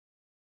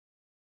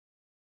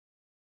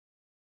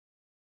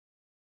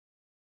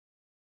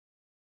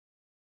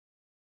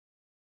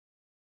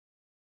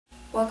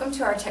Welcome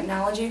to our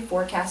technology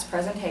forecast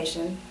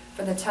presentation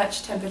for the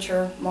touch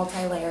temperature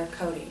multi-layer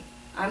coating.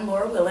 I'm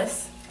Laura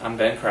Willis. I'm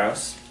Ben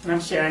Krause. And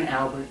I'm Sharon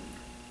Albert.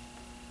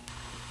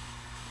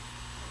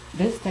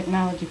 This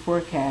technology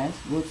forecast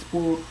will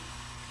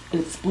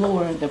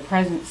explore the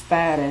present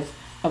status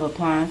of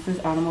appliances,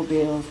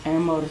 automobiles,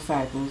 and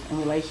motorcycles in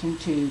relation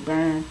to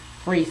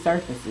burn-free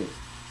surfaces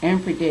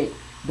and predict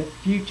the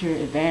future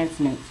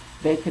advancements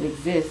that could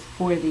exist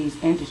for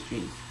these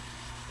industries.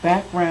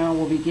 Background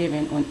will be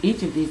given on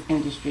each of these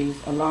industries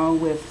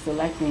along with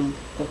selecting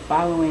the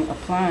following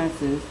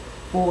appliances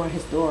for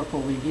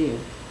historical review: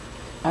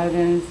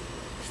 ovens,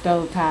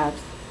 stovetops,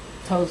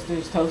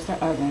 toasters, toaster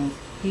ovens,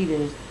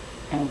 heaters,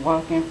 and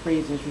walk-in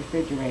freezers,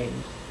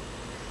 refrigerators.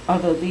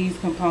 Although these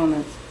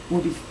components will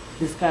be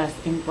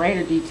discussed in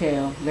greater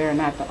detail, they are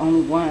not the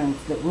only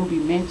ones that will be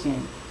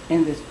mentioned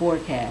in this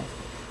forecast.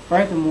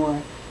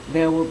 Furthermore,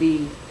 there will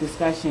be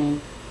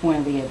discussion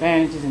on the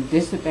advantages and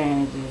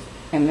disadvantages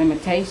and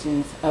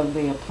limitations of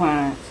the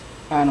appliance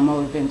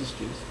automotive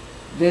industries.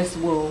 This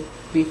will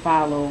be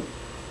followed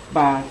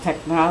by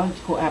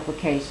technological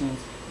applications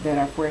that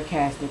are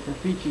forecasted for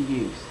future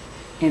use.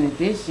 In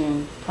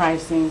addition,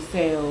 pricing,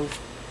 sales,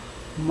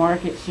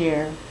 market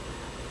share,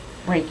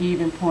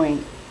 break-even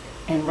point,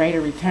 and rate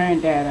of return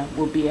data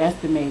will be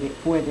estimated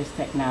for this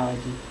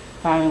technology.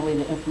 Finally,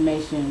 the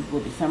information will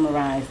be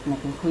summarized and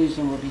the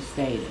conclusion will be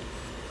stated.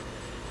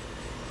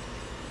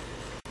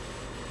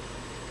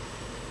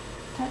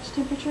 Touch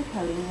temperature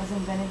coating was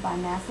invented by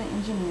NASA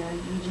engineer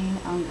Eugene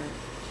Unger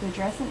to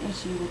address an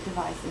issue with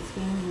devices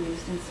being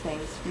used in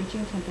space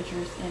reaching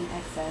temperatures in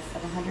excess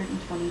of 120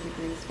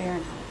 degrees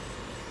Fahrenheit.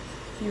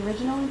 The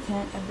original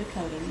intent of the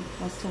coating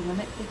was to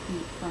limit the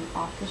heat from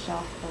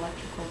off-the-shelf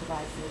electrical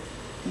devices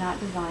not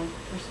designed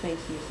for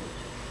space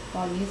usage,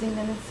 while using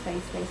them in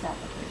space-based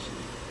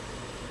applications.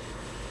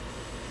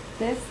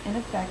 This, in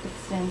effect,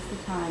 extends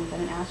the time that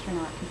an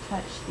astronaut can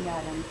touch the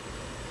item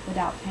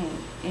without pain,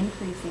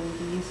 increasing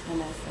the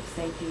usefulness of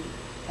safety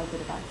of the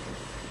devices.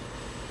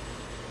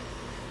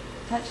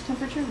 Touch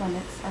temperature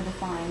limits are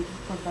defined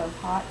for both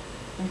hot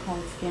and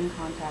cold skin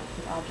contact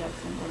with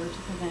objects in order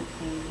to prevent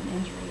pain and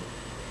injury.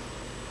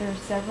 There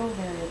are several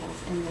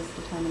variables in this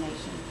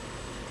determination,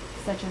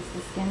 such as the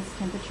skin's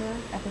temperature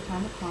at the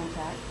time of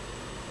contact,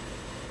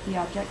 the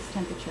object's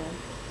temperature,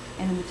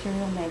 and the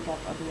material makeup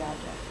of the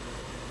object.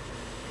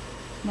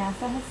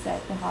 NASA has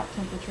set the hot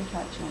temperature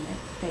touch limit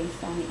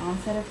based on the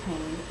onset of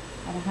pain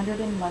at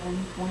 111.2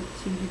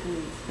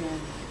 degrees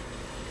Fahrenheit.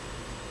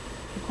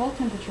 The cold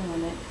temperature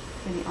limit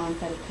for the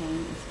onset of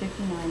pain is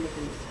 59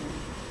 degrees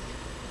Fahrenheit.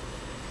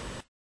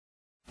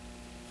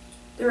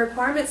 The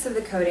requirements of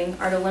the coating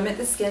are to limit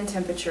the skin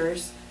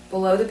temperatures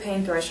below the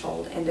pain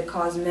threshold and to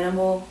cause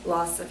minimal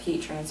loss of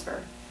heat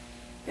transfer.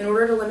 In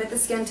order to limit the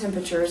skin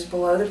temperatures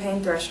below the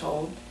pain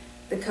threshold,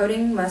 the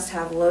coating must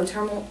have low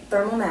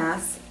thermal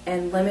mass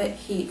and limit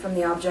heat from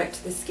the object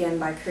to the skin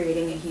by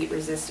creating a heat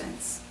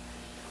resistance.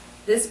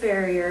 This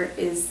barrier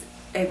is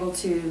able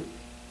to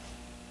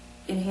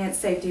enhance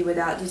safety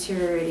without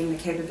deteriorating the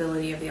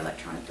capability of the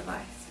electronic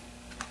device.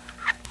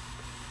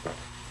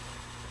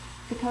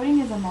 The coating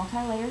is a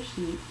multi-layer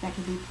sheet that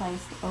can be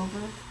placed over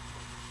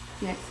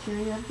the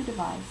exterior of the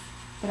device,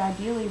 but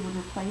ideally would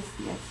replace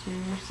the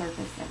exterior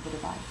surface of the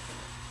device.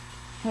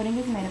 Coating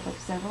is made up of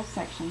several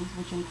sections,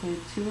 which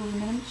include 2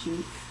 aluminum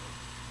sheets,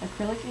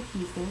 acrylic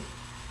adhesive,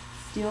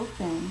 steel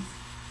fins,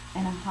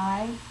 and a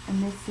high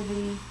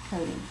emissivity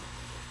coating.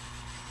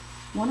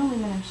 One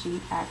aluminum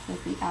sheet acts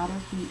as the outer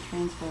heat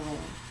transfer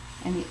layer,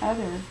 and the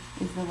other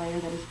is the layer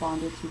that is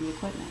bonded to the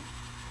equipment.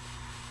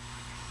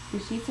 The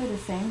sheets are the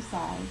same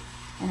size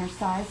and are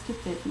sized to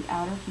fit the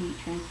outer heat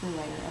transfer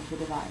layer of the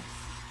device.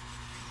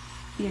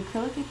 The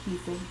acrylic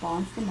adhesive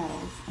bonds the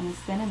metals and is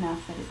thin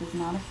enough that it does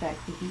not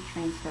affect the heat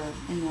transfer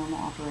in normal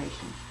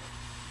operation.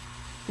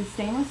 The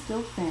stainless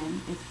steel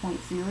fin is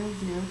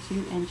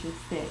 0.002 inches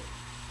thick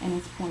and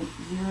is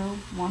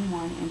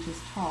 0.011 inches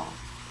tall,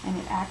 and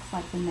it acts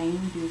like the main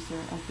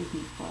reducer of the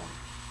heat flow.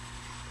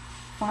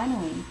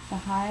 Finally, the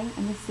high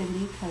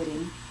emissivity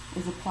coating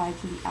is applied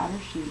to the outer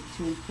sheet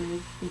to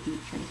improve the heat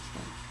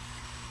transfer.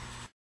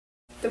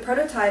 The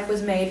prototype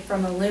was made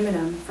from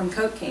aluminum from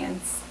Coke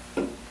cans,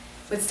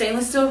 with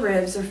stainless steel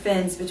ribs or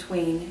fins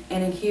between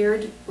and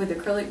adhered with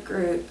acrylic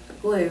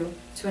glue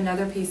to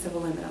another piece of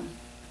aluminum.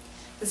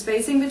 The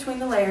spacing between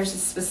the layers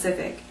is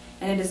specific,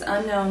 and it is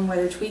unknown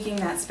whether tweaking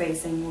that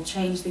spacing will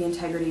change the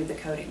integrity of the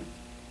coating.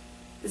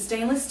 The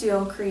stainless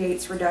steel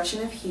creates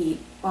reduction of heat,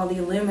 while the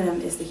aluminum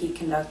is the heat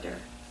conductor.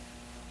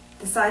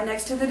 The side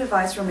next to the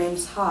device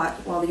remains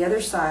hot, while the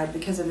other side,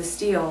 because of the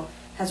steel,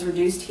 has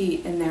reduced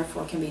heat and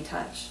therefore can be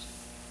touched.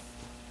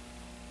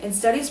 In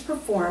studies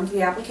performed,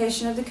 the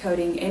application of the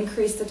coating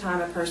increased the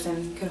time a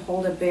person could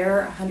hold a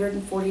bare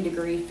 140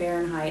 degree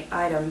Fahrenheit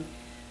item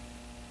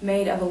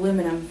made of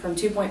aluminum from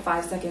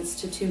 2.5 seconds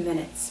to 2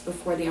 minutes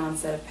before the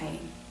onset of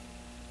pain.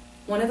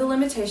 One of the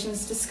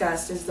limitations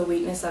discussed is the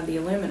weakness of the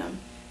aluminum,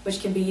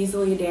 which can be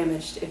easily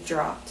damaged if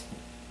dropped.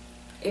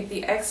 If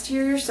the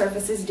exterior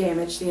surface is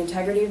damaged, the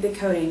integrity of the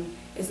coating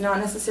is not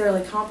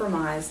necessarily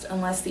compromised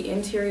unless the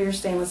interior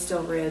stainless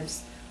steel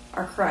ribs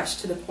are crushed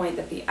to the point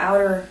that the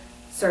outer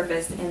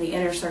surface and the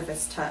inner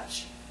surface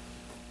touch.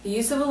 The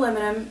use of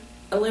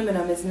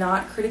aluminum is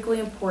not critically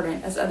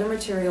important, as other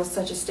materials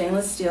such as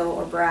stainless steel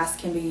or brass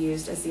can be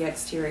used as the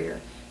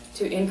exterior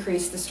to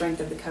increase the strength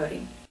of the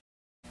coating.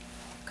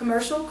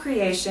 Commercial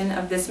creation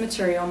of this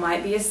material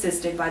might be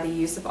assisted by the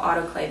use of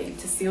autoclaving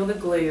to seal the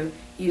glue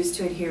used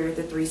to adhere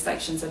the three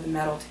sections of the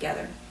metal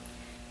together.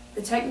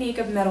 The technique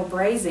of metal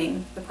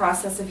brazing, the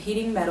process of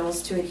heating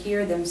metals to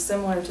adhere them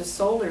similar to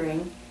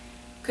soldering,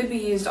 could be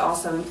used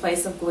also in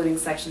place of gluing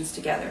sections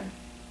together.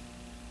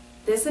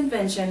 This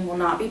invention will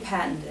not be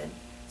patented,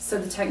 so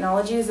the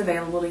technology is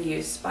available to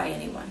use by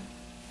anyone.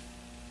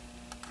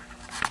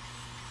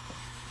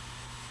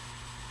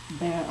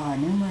 There are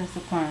numerous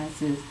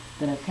appliances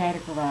that are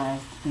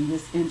categorized in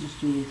this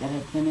industry that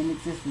have been in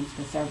existence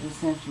for several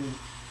centuries.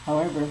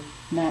 However,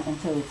 not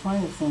until the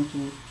 20th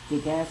century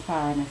did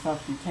gas-powered and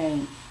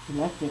self-contained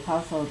electric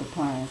household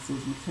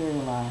appliances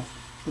materialize.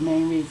 The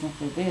main reason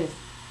for this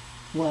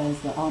was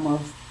the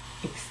almost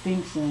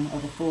extinction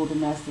of the full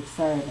domestic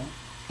servant.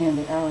 In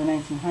the early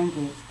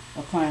 1900s,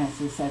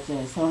 appliances such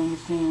as sewing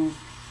machines,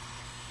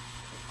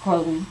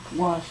 clothing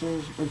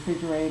washers,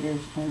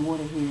 refrigerators, and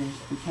water heaters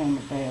became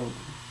available.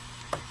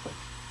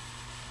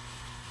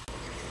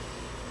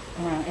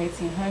 Around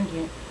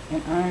 1800,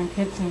 an iron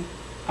kitchen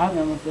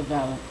oven was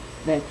developed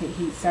that could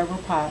heat several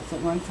pots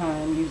at one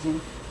time using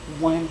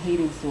one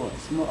heating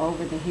source.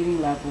 Moreover, the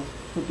heating level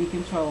could be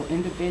controlled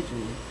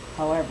individually.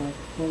 However,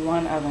 the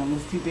one oven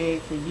was too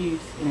big for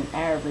use in an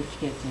average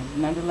kitchen.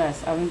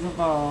 Nonetheless, ovens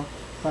evolved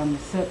from the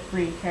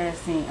soot-free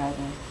kerosene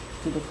oven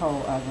to the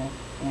coal oven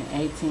in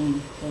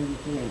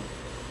 1833.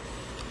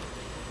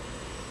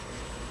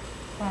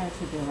 Prior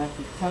to the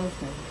electric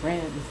toaster,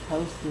 bread was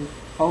toasted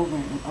over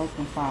an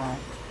open fire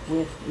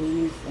with the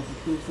use of a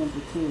few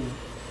simple tools.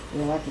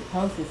 The electric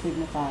toaster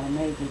signified a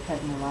major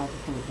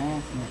technological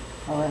advancement.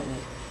 However,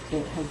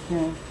 it has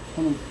been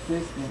in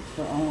existence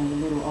for only a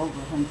little over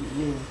 100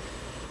 years.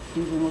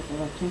 Even with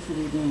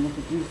electricity being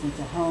introduced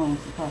into homes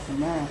across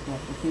America,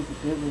 the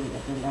feasibility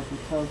of the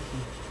electric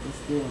toaster is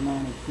still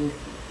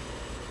non-existent.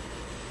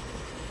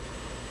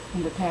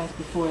 In the past,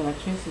 before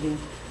electricity,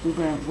 we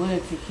burned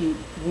wood to keep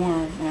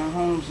warm in our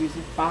homes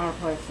using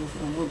fireplaces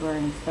and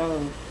wood-burning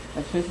stoves.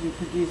 Electricity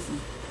produces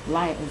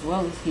light as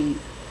well as heat.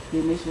 The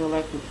initial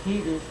electric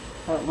heaters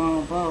had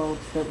long bulbs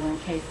that were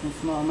encased in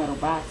small metal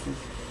boxes.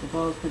 The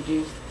bulbs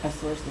produced a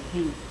source of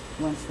heat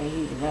once they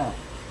heated up.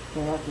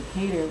 The electric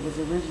heater was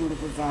originally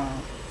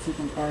designed to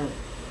convert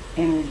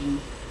energy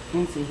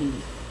into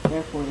heat.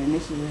 Therefore, the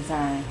initial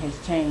design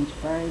has changed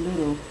very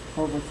little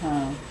over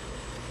time.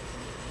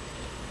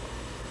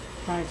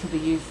 Prior to the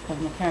use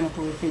of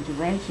mechanical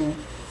refrigeration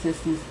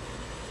systems,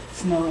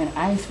 snow and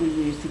ice were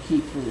used to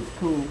keep foods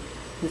cool.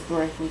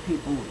 Historically,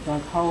 people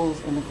dug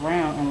holes in the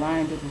ground and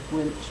lined it with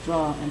wood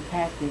straw and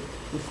packed it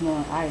with snow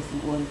and ice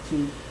in order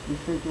to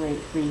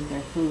freeze their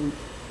food.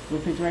 The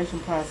refrigeration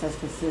process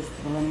consists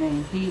of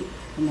eliminating heat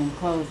in an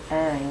enclosed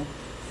area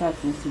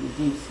substance to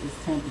reduce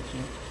its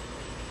temperature.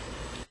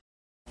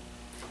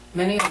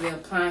 Many of the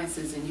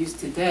appliances in use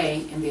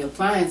today in the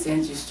appliance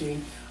industry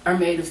are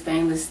made of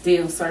stainless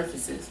steel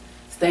surfaces.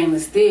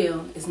 Stainless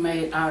steel is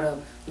made out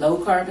of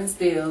low-carbon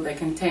steel that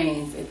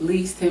contains at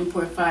least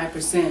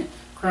 10.5%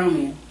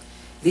 chromium.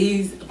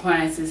 These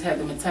appliances have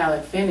the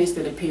metallic finish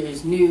that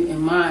appears new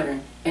and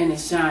modern and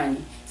is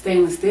shiny.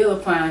 Stainless steel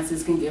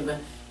appliances can give a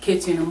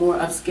kitchen a more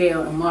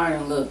upscale and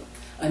modern look.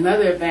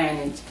 Another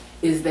advantage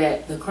is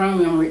that the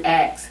chromium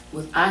reacts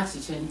with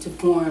oxygen to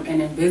form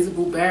an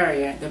invisible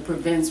barrier that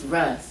prevents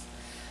rust.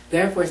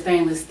 Therefore,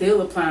 stainless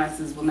steel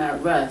appliances will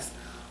not rust.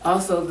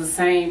 Also, the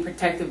same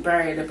protective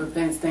barrier that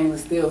prevents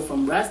stainless steel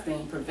from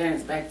rusting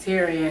prevents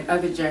bacteria and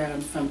other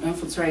germs from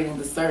infiltrating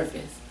the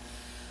surface.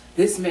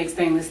 This makes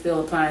stainless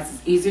steel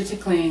appliances easier to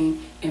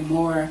clean and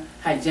more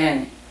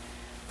hygienic.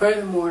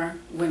 Furthermore,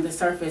 when the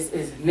surface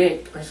is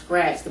nicked or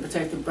scratched, the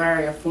protective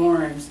barrier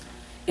forms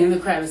in the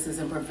crevices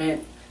and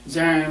prevents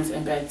germs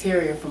and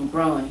bacteria from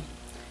growing.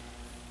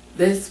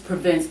 This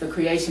prevents the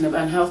creation of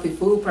unhealthy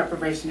food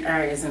preparation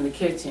areas in the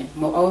kitchen.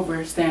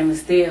 Moreover,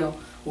 stainless steel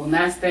will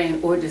not stain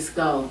or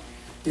discolor.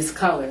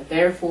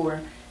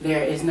 Therefore,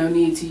 there is no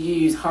need to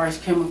use harsh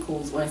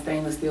chemicals on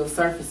stainless steel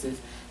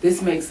surfaces.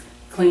 This makes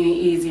cleaning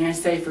easier and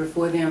safer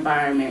for the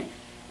environment,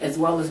 as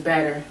well as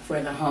better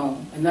for the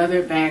home. Another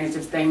advantage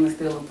of stainless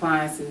steel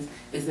appliances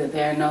is that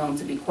they are known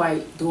to be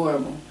quite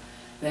durable.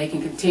 They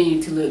can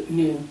continue to look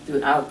new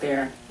throughout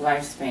their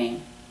lifespan.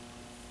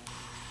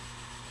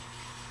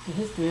 The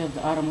history of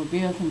the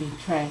automobile can be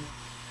tracked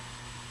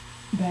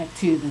back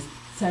to the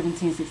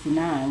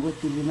 1769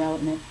 with the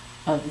development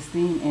of the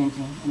steam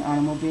engine and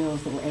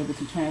automobiles that were able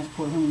to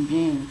transport human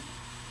beings.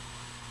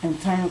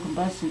 Internal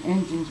combustion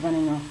engines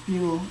running on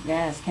fuel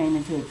gas came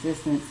into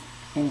existence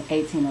in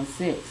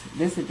 1806.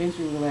 This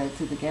eventually led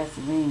to the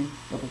gasoline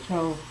or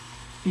petrol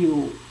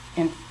fuel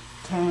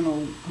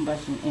internal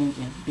combustion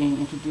engine being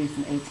introduced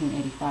in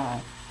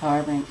 1885.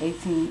 However, in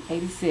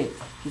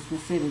 1886 is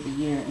considered the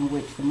year in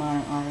which the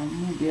modern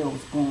automobile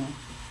was born.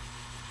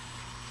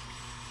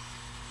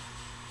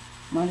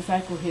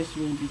 Motorcycle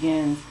history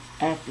begins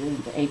after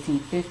the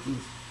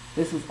 1850s.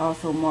 This was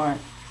also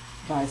marked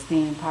by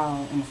steam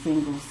power and a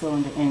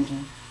single-cylinder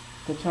engine.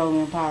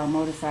 Petroleum-powered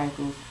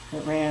motorcycles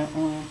that ran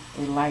on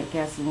a light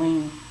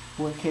gasoline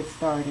were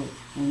kick-started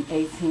in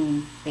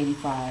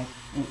 1885.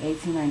 In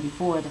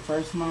 1894, the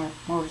first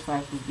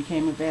motorcycles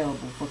became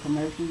available for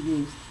commercial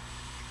use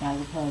by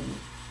the public.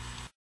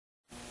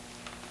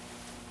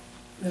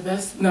 The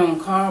best known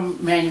car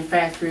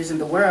manufacturers in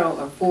the world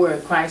are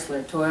Ford,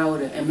 Chrysler,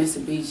 Toyota, and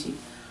Mitsubishi.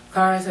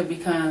 Cars have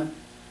become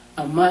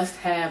a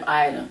must-have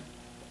item.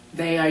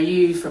 They are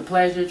used for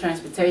pleasure,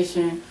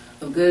 transportation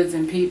of goods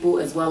and people,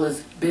 as well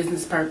as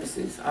business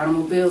purposes.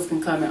 Automobiles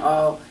can come in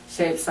all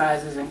shapes,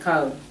 sizes, and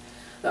colors.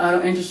 The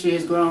auto industry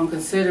has grown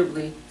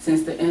considerably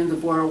since the end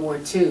of World War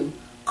II.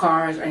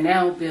 Cars are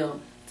now built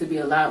to be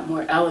a lot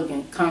more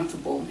elegant,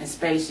 comfortable, and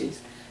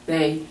spacious.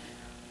 They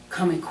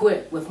come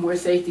equipped with more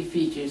safety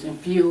features and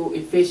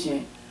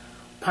fuel-efficient,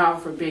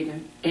 powerful, bigger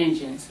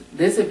engines.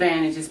 This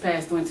advantage is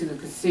passed on to the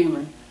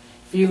consumer,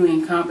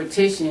 fueling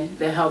competition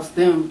that helps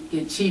them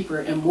get cheaper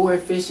and more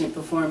efficient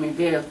performing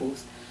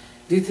vehicles.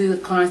 Due to the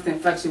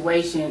constant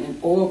fluctuation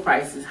in oil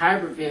prices,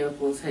 hybrid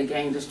vehicles have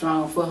gained a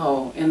strong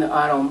foothold in the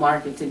auto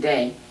market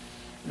today.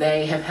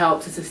 They have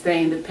helped to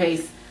sustain the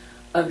pace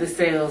of the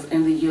sales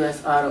in the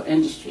U.S. auto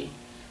industry.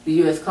 The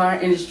U.S. car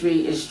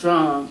industry is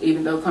strong,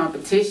 even though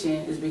competition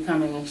is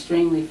becoming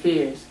extremely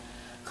fierce.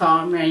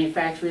 Car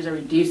manufacturers are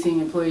reducing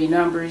employee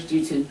numbers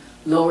due to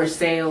lower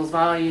sales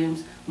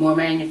volumes. More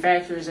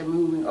manufacturers are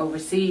moving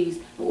overseas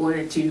in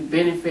order to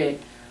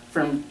benefit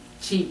from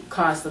cheap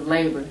cost of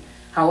labor.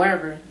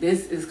 However,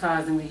 this is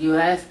causing the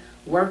U.S.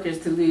 workers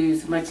to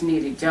lose much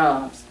needed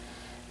jobs.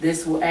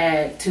 This will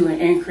add to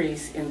an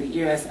increase in the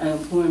U.S.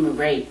 unemployment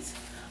rates.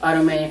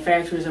 Auto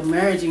manufacturers are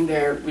merging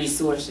their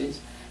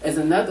resources as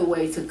another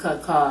way to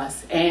cut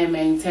costs and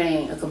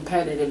maintain a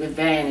competitive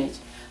advantage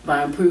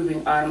by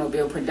improving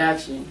automobile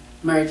production.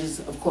 Mergers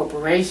of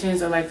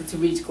corporations are likely to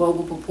reach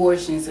global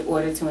proportions in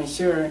order to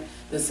ensure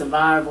the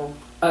survival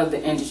of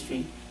the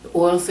industry. The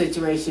oil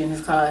situation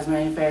has caused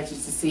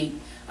manufacturers to seek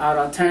out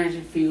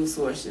alternative fuel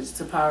sources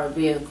to power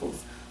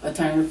vehicles.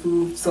 Alternative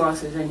fuel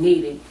sources are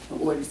needed in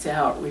order to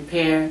help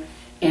repair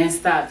and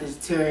stop the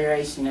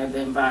deterioration of the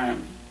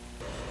environment.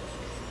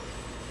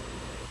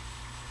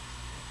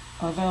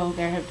 Although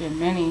there have been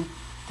many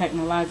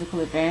technological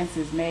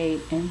advances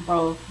made in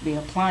both the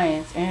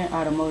appliance and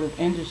automotive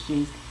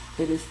industries,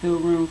 there is still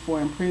room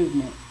for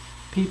improvement.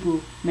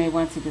 People may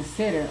want to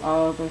consider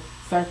all the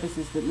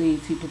surfaces that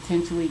lead to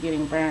potentially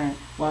getting burned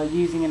while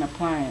using an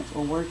appliance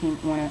or working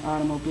on an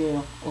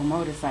automobile or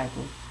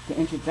motorcycle. The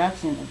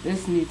introduction of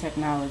this new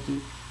technology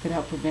could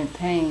help prevent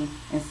pain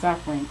and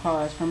suffering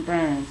caused from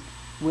burns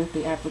with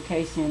the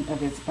application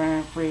of its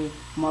burn-free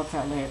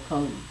multi-layer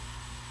coating.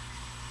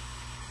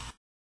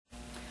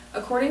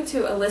 According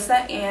to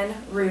Alyssa Ann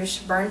Roosh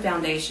Burn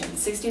Foundation,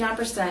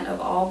 69% of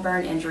all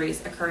burn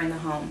injuries occur in the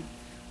home.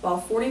 While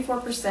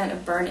 44%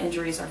 of burn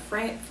injuries are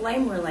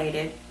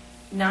flame-related,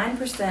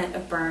 9%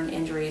 of burn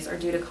injuries are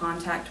due to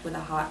contact with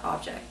a hot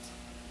object.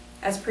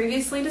 As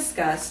previously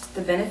discussed,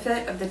 the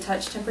benefit of the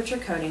touch temperature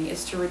coating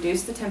is to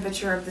reduce the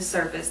temperature of the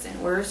surface in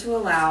order to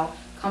allow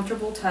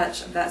comfortable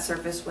touch of that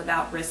surface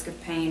without risk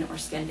of pain or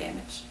skin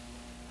damage.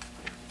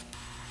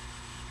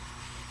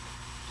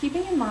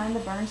 Keeping in mind the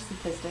burn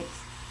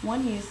statistics,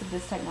 one use of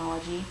this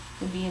technology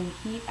would be in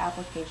heat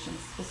applications,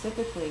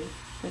 specifically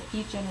with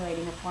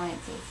heat-generating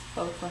appliances,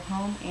 both for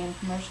home and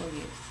commercial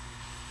use.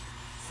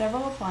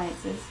 Several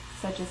appliances,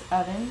 such as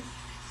ovens,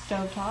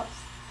 stovetops,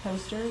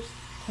 toasters,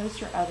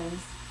 toaster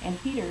ovens, and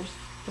heaters,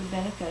 would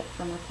benefit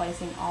from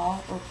replacing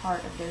all or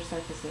part of their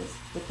surfaces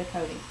with the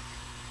coating.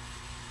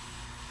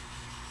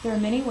 There are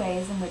many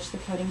ways in which the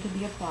coating could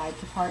be applied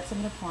to parts of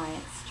an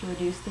appliance to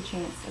reduce the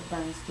chance of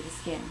burns to the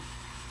skin.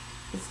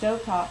 The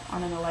stovetop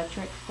on an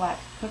electric flat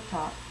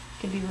cooktop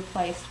could be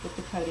replaced with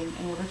the coating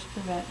in order to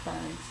prevent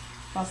burns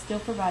while still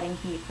providing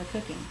heat for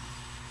cooking.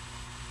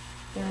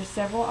 There are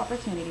several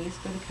opportunities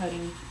for the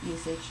coating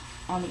usage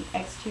on the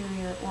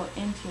exterior or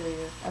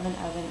interior of an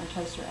oven or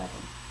toaster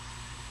oven.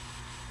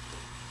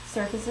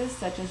 Surfaces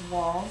such as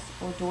walls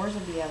or doors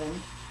of the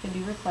oven can be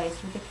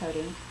replaced with the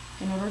coating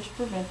in order to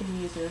prevent the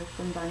user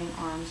from burning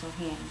arms or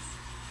hands.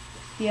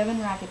 The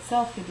oven rack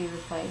itself could be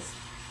replaced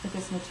with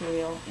this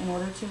material in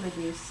order to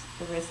reduce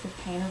the risk of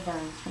pain or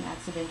burns from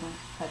accidental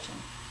touching.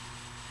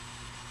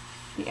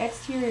 The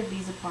exterior of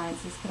these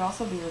appliances could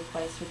also be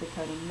replaced with the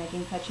coating,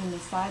 making touching the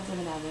sides of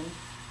an oven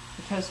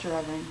or toaster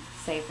oven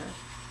safer.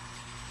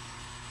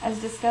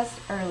 As discussed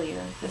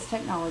earlier, this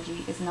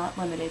technology is not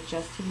limited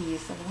just to the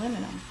use of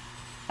aluminum.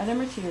 Other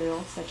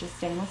materials such as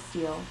stainless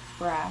steel,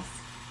 brass,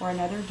 or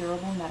another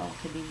durable metal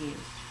could be used.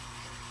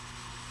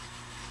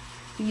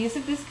 The use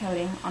of this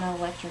coating on an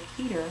electric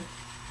heater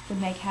would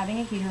make having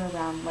a heater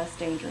around less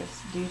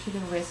dangerous due to the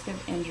risk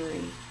of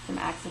injury from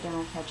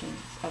accidental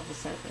touchings of the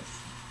surface.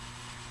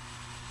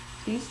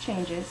 These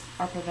changes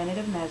are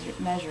preventative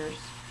measures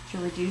to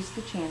reduce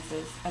the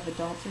chances of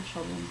adults or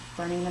children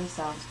burning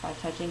themselves by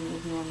touching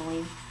these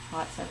normally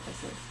hot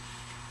surfaces.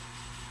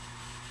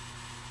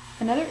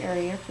 Another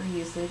area for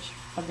usage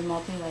of the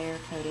multi-layer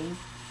coating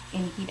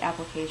in heat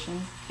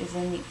applications is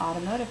in the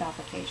automotive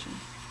applications.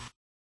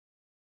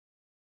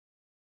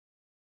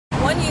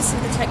 One use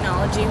of the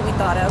technology we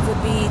thought of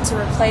would be to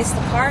replace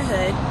the car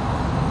hood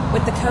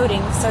with the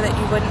coating so that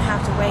you wouldn't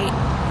have to wait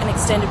an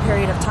extended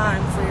period of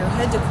time for your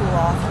hood to cool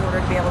off in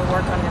order to be able to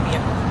work on your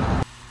vehicle.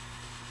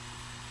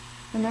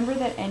 Remember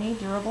that any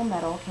durable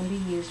metal can be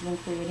used when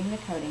creating the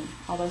coating,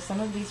 although some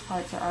of these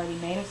parts are already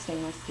made of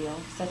stainless steel,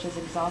 such as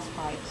exhaust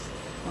pipes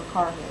or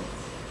car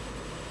hoods.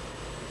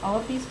 All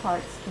of these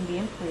parts can be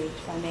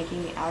improved by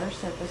making the outer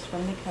surface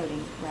from the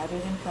coating rather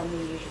than from the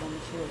usual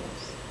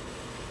materials.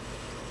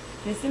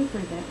 This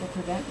improvement will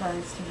prevent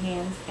burns to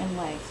hands and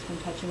legs from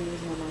touching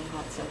these normally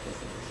hot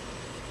surfaces.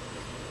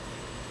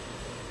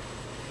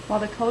 While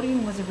the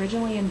coating was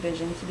originally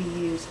envisioned to be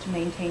used to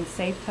maintain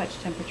safe touch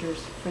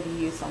temperatures for the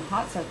use on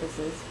hot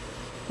surfaces,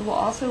 it will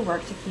also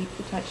work to keep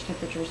the touch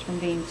temperatures from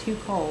being too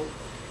cold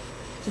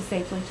to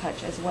safely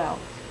touch as well.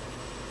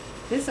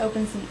 This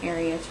opens an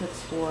area to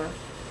explore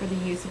for the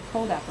use of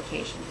cold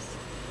applications.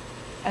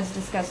 As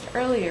discussed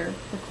earlier,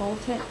 the cold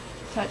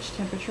touch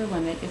temperature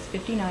limit is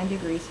 59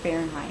 degrees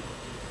Fahrenheit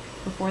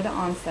before the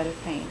onset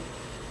of pain.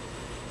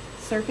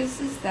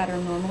 Surfaces that are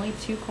normally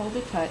too cold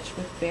to touch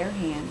with bare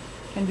hand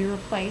can be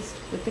replaced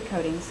with the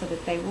coating so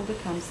that they will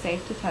become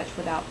safe to touch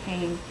without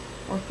pain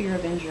or fear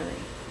of injury,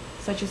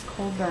 such as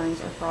cold burns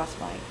or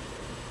frostbite.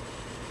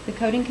 The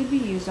coating could be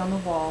used on the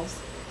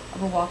walls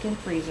of a walk-in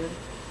freezer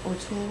or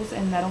tools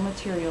and metal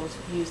materials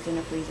used in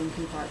a freezing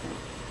compartment.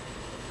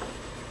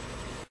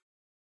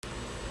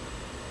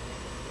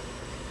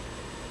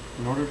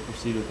 In order to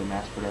proceed with the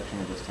mass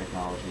production of this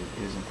technology,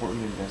 it is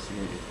important to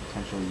investigate its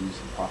potential use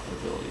and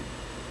profitability.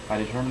 By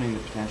determining the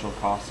potential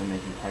costs and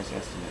making price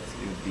estimates,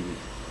 it would be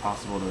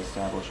possible to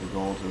establish a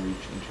goal to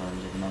reach in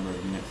terms of the number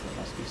of units that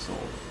must be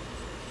sold.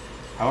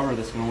 However,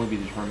 this can only be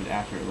determined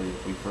accurately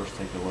if we first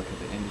take a look at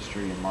the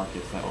industry and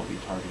markets that will be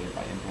targeted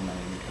by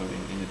implementing the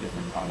coating into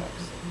different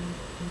products.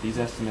 These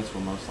estimates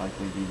will most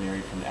likely be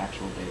varied from the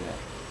actual data,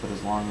 but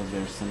as long as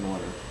they're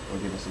similar, will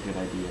give us a good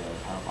idea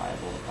of how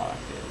viable the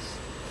product is.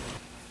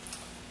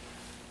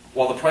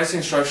 While the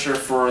pricing structure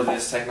for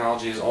this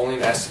technology is only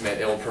an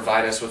estimate, it will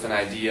provide us with an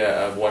idea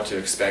of what to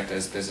expect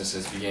as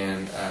businesses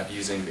begin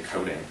using the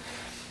coating.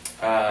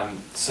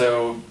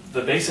 So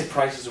the basic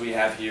prices we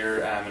have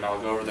here, and I'll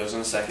go over those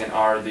in a second,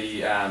 are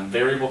the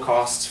variable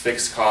costs,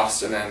 fixed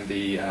costs, and then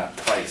the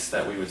price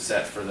that we would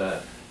set for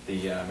the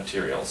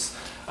materials.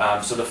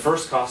 So the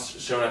first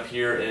cost shown up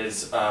here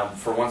is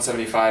for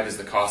 175 is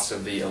the cost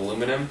of the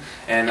aluminum,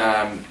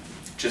 and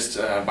just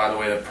by the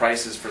way, the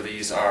prices for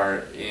these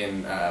are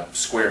in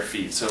square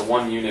feet, so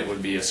 1 unit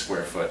would be a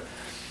square foot.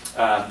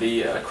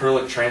 The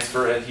acrylic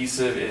transfer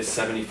adhesive is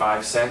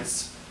 75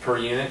 cents per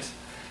unit.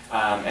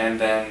 And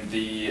then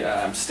the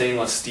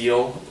stainless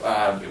steel,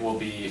 which will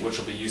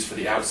be used for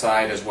the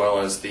outside, as well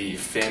as the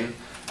fin,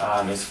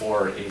 is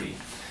 $4.80.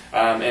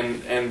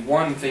 And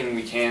one thing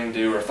we can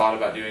do or thought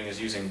about doing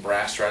is using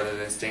brass rather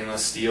than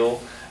stainless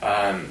steel.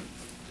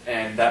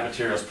 And that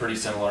material is pretty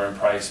similar in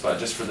price, but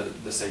just for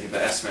the sake of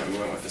the estimate, we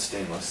went with the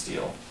stainless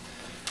steel.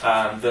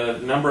 The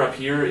number up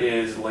here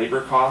is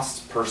labor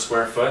costs per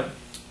square foot,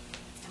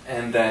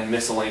 and then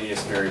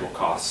miscellaneous variable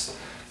costs.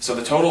 So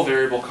the total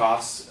variable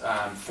cost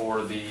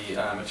for the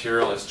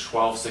material is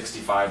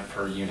 $12.65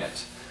 per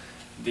unit.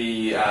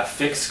 The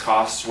fixed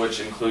costs, which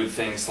include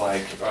things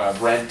like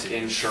rent,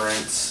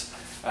 insurance,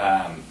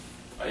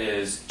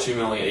 is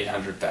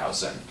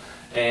 $2,800,000.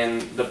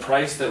 And the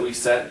price that we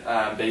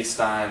set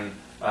based on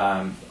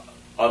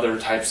other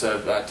types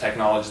of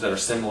technologies that are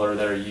similar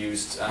that are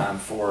used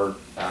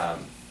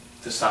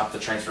to stop the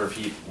transfer of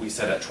heat, we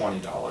set at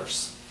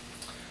 $20.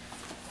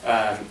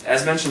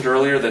 As mentioned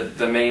earlier,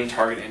 the main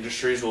target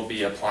industries will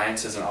be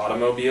appliances and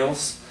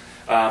automobiles,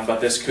 but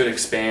this could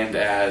expand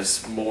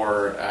as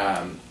more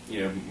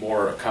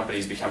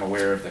companies become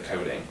aware of the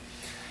coating.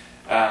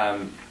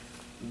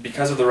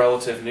 Because of the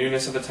relative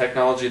newness of the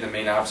technology, the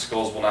main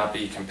obstacles will not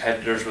be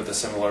competitors with the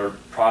similar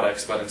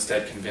products, but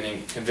instead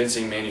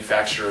convincing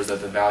manufacturers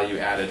that the value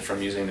added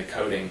from using the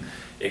coating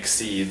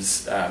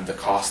exceeds the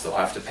cost they'll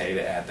have to pay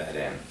to add that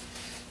in.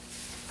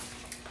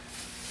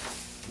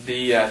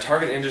 The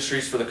target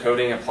industries for the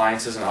coating,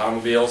 appliances, and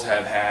automobiles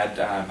have had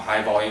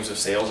high volumes of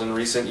sales in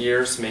recent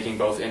years, making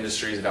both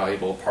industries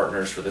valuable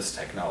partners for this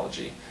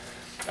technology.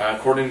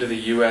 According to the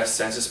U.S.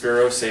 Census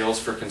Bureau, sales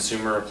for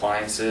consumer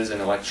appliances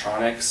and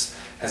electronics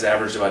has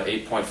averaged about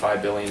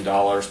 $8.5 billion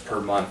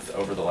per month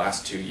over the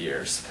last 2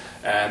 years.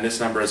 And this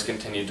number has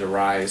continued to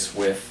rise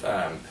with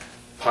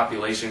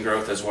population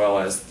growth as well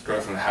as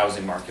growth in the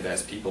housing market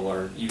as people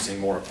are using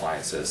more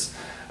appliances.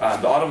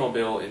 The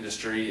automobile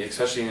industry,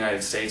 especially in the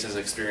United States, has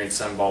experienced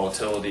some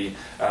volatility,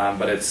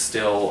 but it's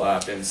still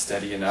been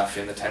steady enough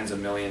in the tens of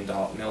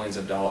millions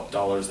of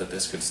dollars that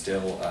this could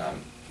still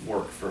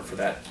work for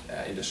that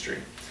industry.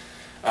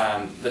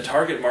 The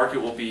target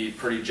market will be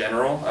pretty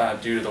general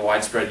due to the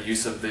widespread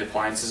use of the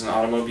appliances in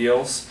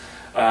automobiles.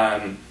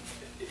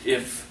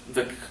 If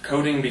the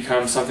coating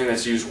becomes something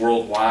that's used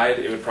worldwide,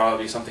 it would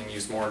probably be something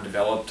used more in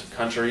developed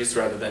countries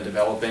rather than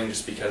developing,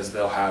 just because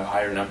they'll have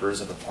higher numbers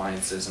of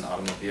appliances and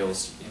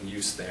automobiles in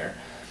use there.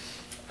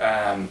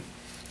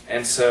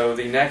 And so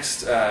the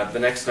next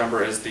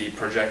number is the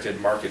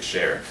projected market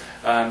share.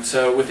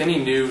 So with any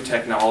new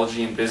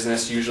technology in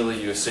business,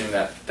 usually you assume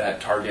that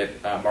that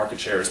target market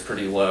share is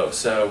pretty low.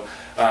 So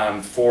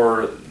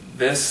for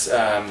this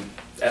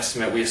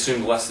estimate, we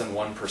assumed less than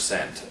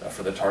 1%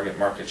 for the target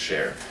market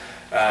share.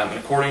 And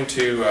according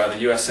to the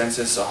U.S.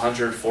 Census,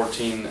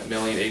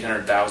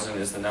 114,800,000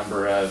 is the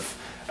number of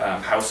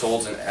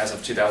households as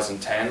of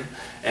 2010.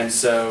 And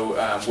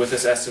so with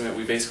this estimate,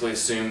 we basically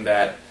assume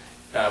that,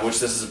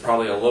 which this is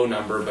probably a low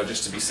number, but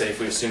just to be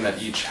safe, we assume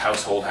that each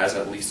household has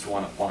at least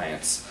one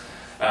appliance.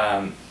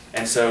 And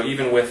so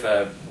even with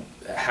a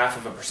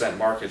 0.5%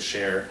 market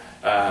share,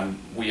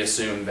 we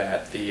assume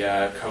that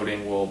the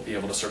coating will be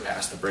able to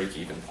surpass the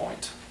break-even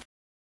point.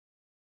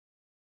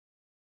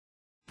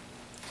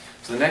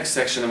 So the next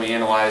section that we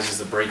analyze is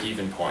the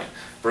break-even point.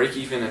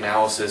 Break-even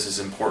analysis is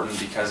important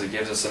because it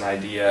gives us an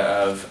idea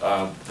of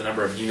the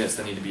number of units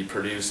that need to be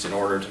produced in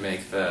order to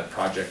make the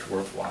project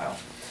worthwhile.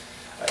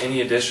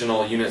 Any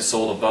additional units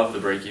sold above the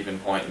break-even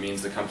point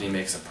means the company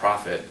makes a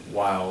profit,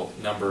 while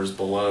numbers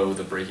below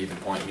the break-even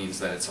point means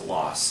that it's a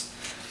loss.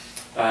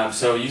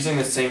 So using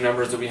the same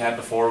numbers that we had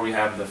before, we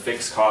have the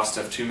fixed cost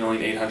of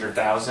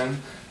 $2,800,000,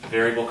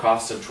 variable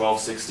cost of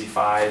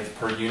 $1,265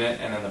 per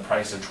unit, and then the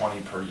price of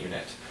 $20 per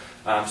unit.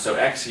 So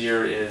X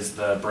here is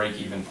the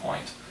break-even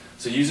point.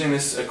 So using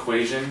this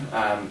equation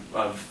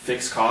of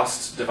fixed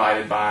costs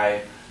divided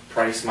by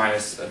price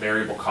minus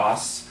variable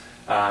costs,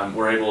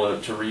 we're able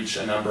to reach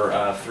a number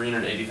of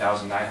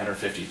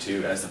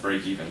 380,952 as the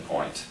break-even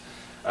point.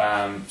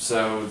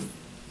 So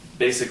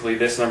basically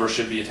this number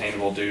should be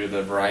attainable due to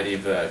the variety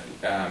of the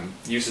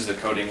uses the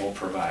coating will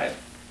provide.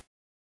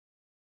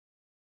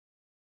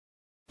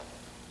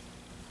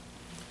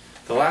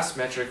 The last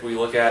metric we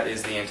look at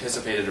is the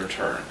anticipated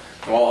return.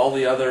 And while all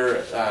the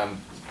other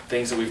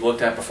things that we've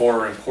looked at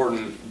before are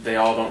important, they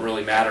all don't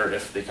really matter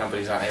if the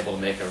company's not able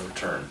to make a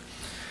return.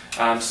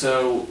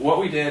 So what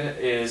we did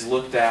is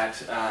looked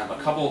at a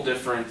couple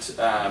different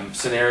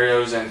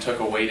scenarios and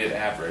took a weighted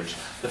average.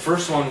 The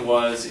first one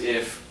was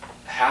if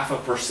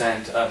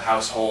 0.5% of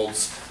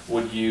households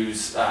would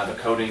use the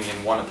coating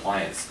in one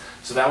appliance.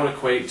 So that would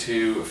equate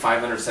to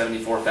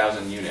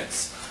 574,000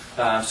 units.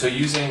 So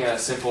using a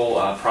simple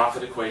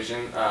profit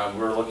equation,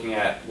 we're looking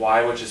at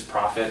Y, which is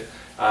profit,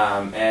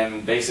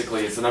 and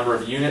basically it's the number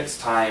of units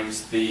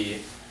times the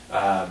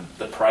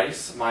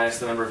price minus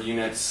the number of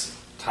units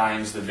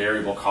times the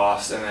variable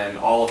cost, and then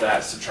all of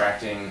that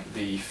subtracting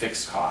the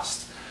fixed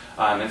cost.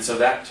 And so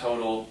that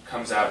total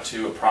comes out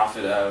to a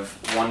profit of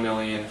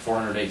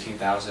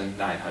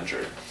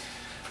 1,418,900.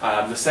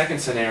 The second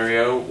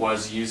scenario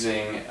was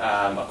using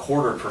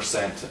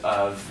 0.25%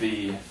 of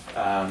the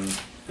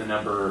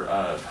number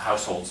of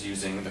households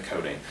using the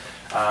coating.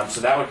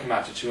 So that would come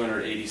out to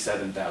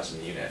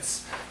 287,000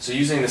 units. So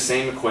using the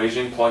same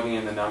equation, plugging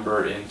in the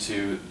number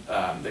into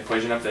the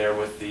equation up there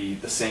with the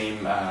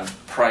same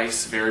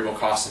price, variable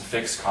cost, and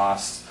fixed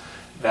costs,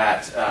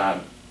 that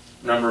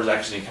numbers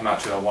actually come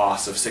out to a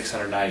loss of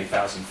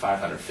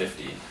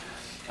 690,550.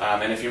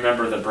 And if you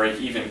remember, the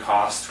break-even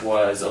cost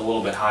was a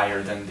little bit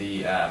higher than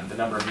the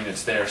number of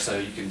units there, so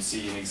you can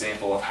see an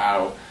example of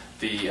how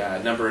the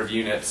number of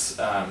units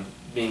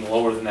being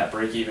lower than that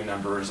break-even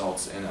number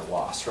results in a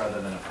loss rather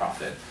than a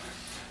profit.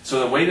 So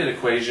the weighted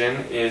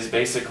equation is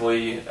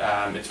basically,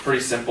 it's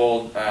pretty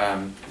simple,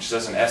 just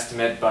as an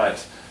estimate,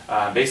 but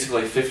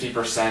basically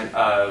 50%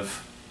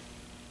 of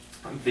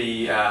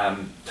the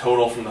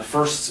total from the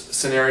first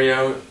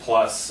scenario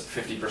plus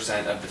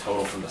 50% of the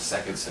total from the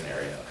second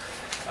scenario.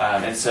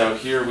 And so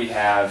here we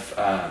have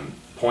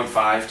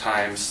 0.5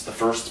 times the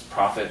first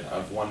profit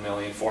of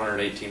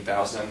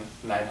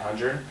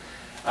 1,418,900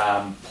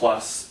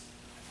 plus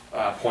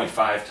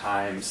 0.5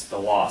 times the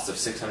loss of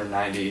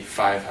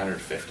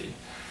 690,550.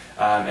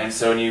 And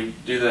so when you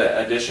do the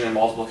addition and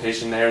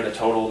multiplication there, the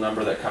total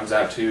number that comes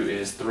out to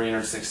is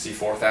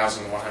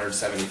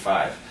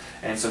 364,175.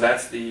 And so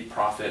that's the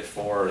profit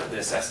for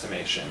this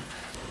estimation.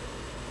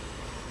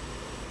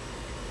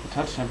 The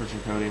touch temperature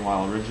coating,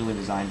 while originally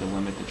designed to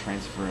limit the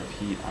transfer of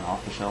heat on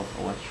off-the-shelf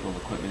electrical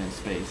equipment in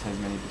space, has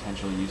many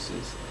potential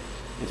uses.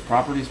 Its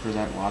properties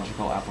present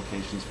logical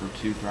applications for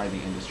two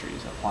thriving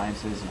industries,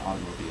 appliances and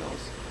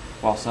automobiles.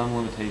 While some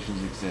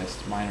limitations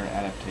exist, minor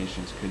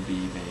adaptations could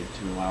be made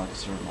to allow it to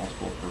serve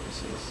multiple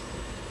purposes.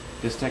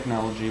 This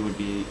technology would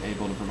be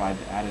able to provide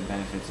the added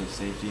benefits of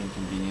safety and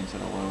convenience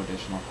at a low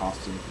additional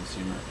cost to the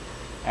consumer.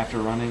 After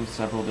running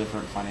several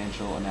different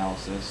financial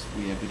analysis,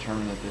 we have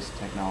determined that this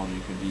technology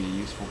could be a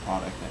useful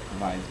product that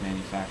provides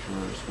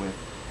manufacturers with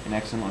an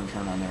excellent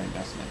return on their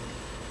investment.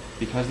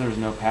 Because there is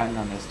no patent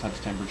on this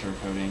touch temperature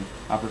coating,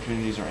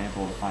 opportunities are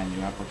ample to find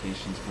new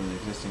applications for the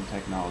existing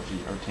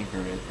technology or tinker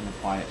it and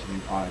apply it to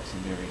new products in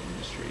varying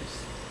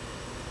industries.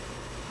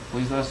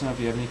 Please let us know if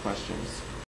you have any questions.